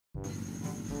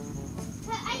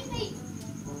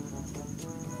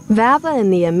VaVa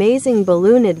and the amazing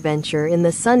balloon adventure in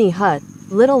the sunny hut.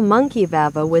 Little monkey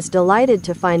VaVa was delighted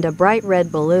to find a bright red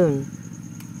balloon.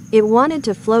 It wanted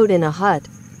to float in a hut,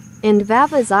 and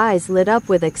VaVa's eyes lit up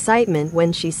with excitement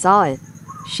when she saw it.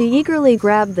 She eagerly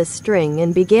grabbed the string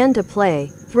and began to play,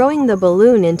 throwing the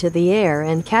balloon into the air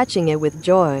and catching it with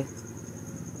joy.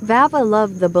 VaVa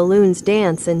loved the balloon's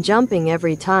dance and jumping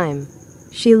every time.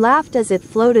 She laughed as it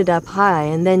floated up high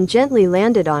and then gently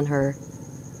landed on her.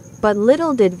 But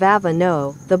little did VaVa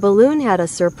know, the balloon had a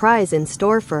surprise in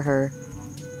store for her.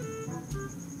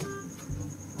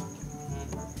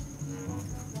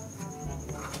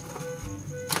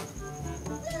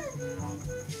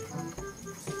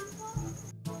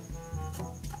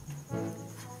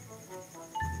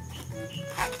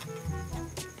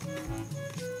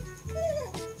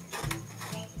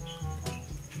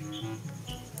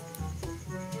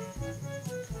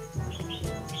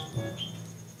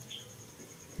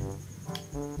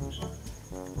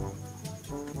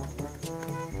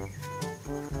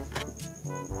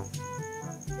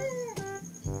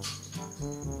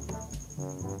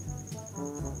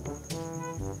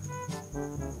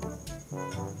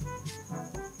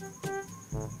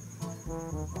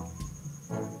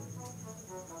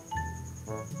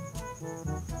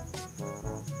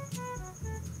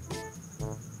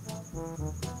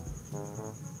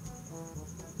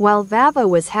 While VaVa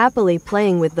was happily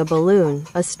playing with the balloon,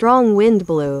 a strong wind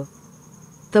blew.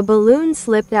 The balloon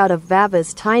slipped out of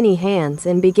VaVa's tiny hands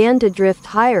and began to drift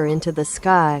higher into the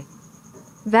sky.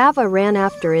 VaVa ran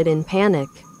after it in panic,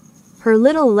 her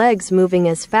little legs moving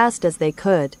as fast as they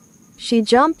could. She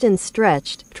jumped and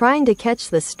stretched, trying to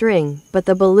catch the string, but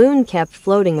the balloon kept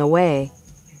floating away.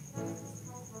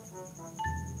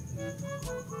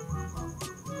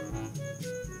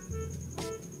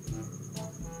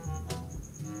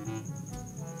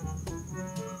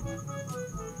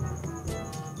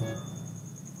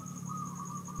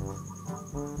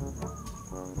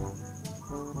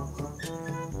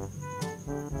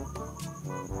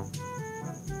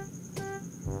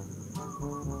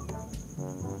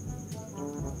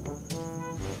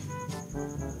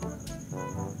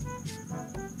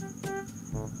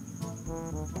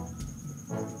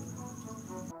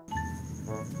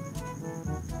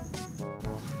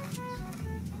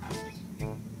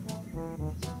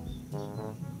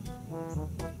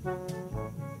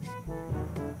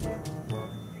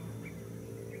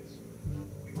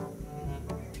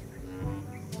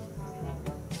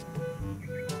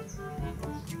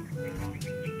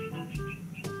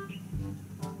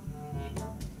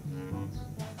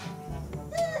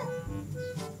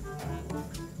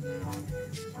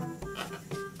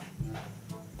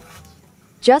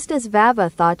 Just as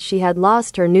VaVa thought she had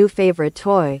lost her new favorite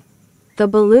toy, the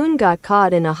balloon got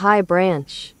caught in a high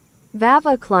branch.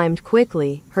 VaVa climbed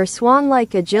quickly, her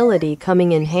swan-like agility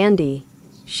coming in handy.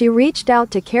 She reached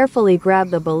out to carefully grab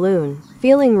the balloon,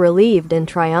 feeling relieved and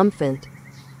triumphant.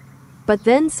 But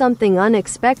then something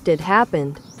unexpected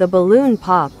happened. The balloon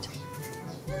popped.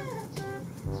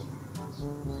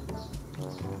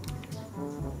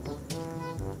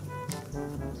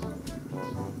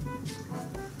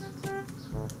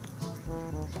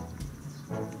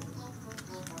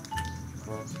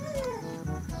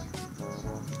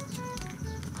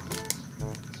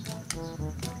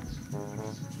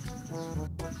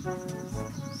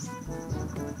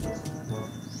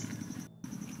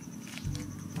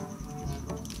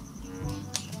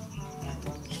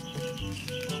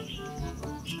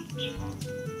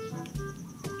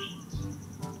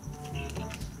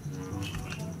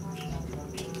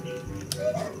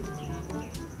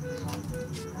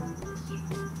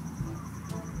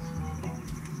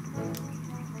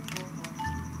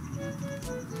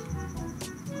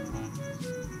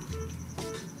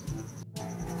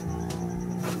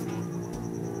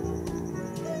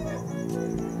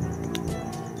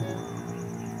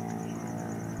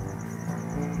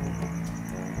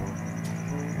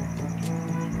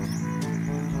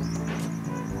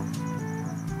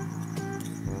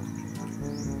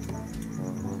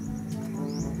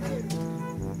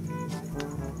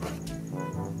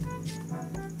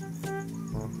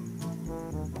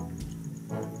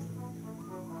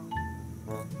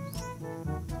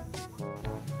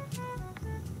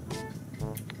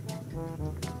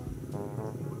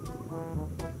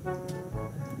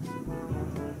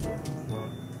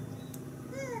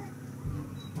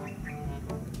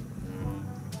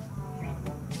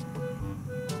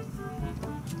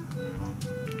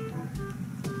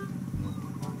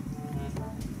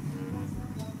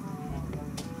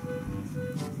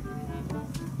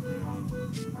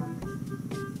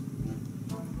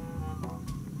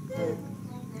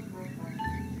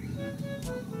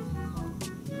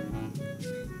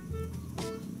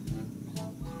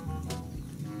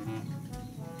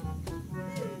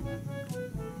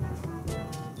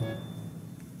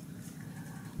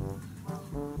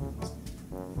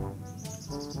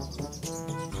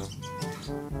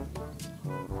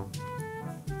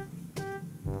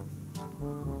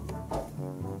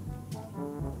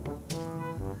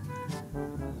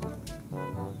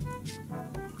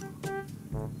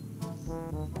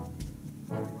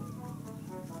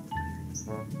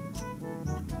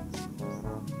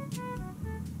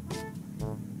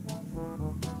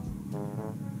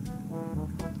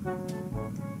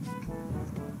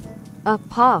 A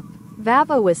pop!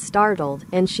 VaVa was startled,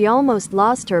 and she almost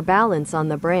lost her balance on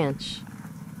the branch.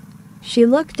 She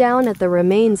looked down at the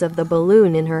remains of the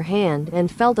balloon in her hand and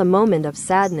felt a moment of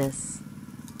sadness.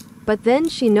 But then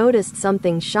she noticed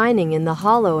something shining in the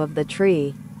hollow of the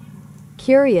tree.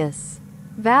 Curious,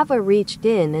 VaVa reached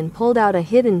in and pulled out a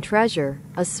hidden treasure,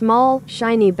 a small,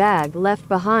 shiny bag left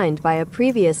behind by a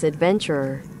previous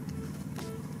adventurer.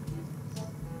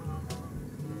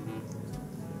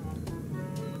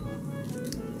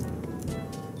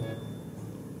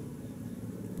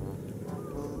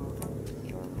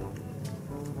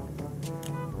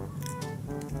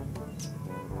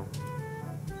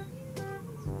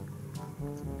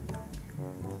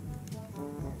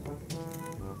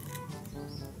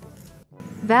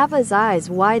 VaVa's eyes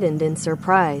widened in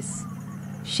surprise.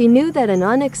 She knew that an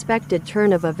unexpected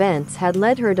turn of events had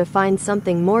led her to find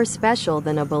something more special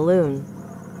than a balloon.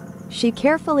 She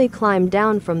carefully climbed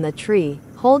down from the tree,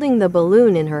 holding the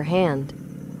balloon in her hand.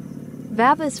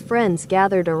 VaVa's friends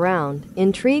gathered around,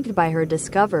 intrigued by her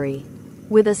discovery.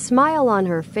 With a smile on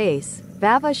her face,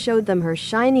 VaVa showed them her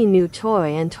shiny new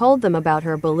toy and told them about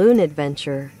her balloon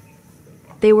adventure.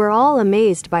 They were all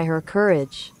amazed by her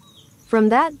courage. From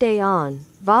that day on,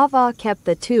 VaVa kept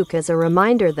the toque as a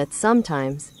reminder that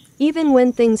sometimes, even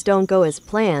when things don't go as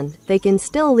planned, they can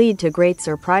still lead to great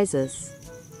surprises.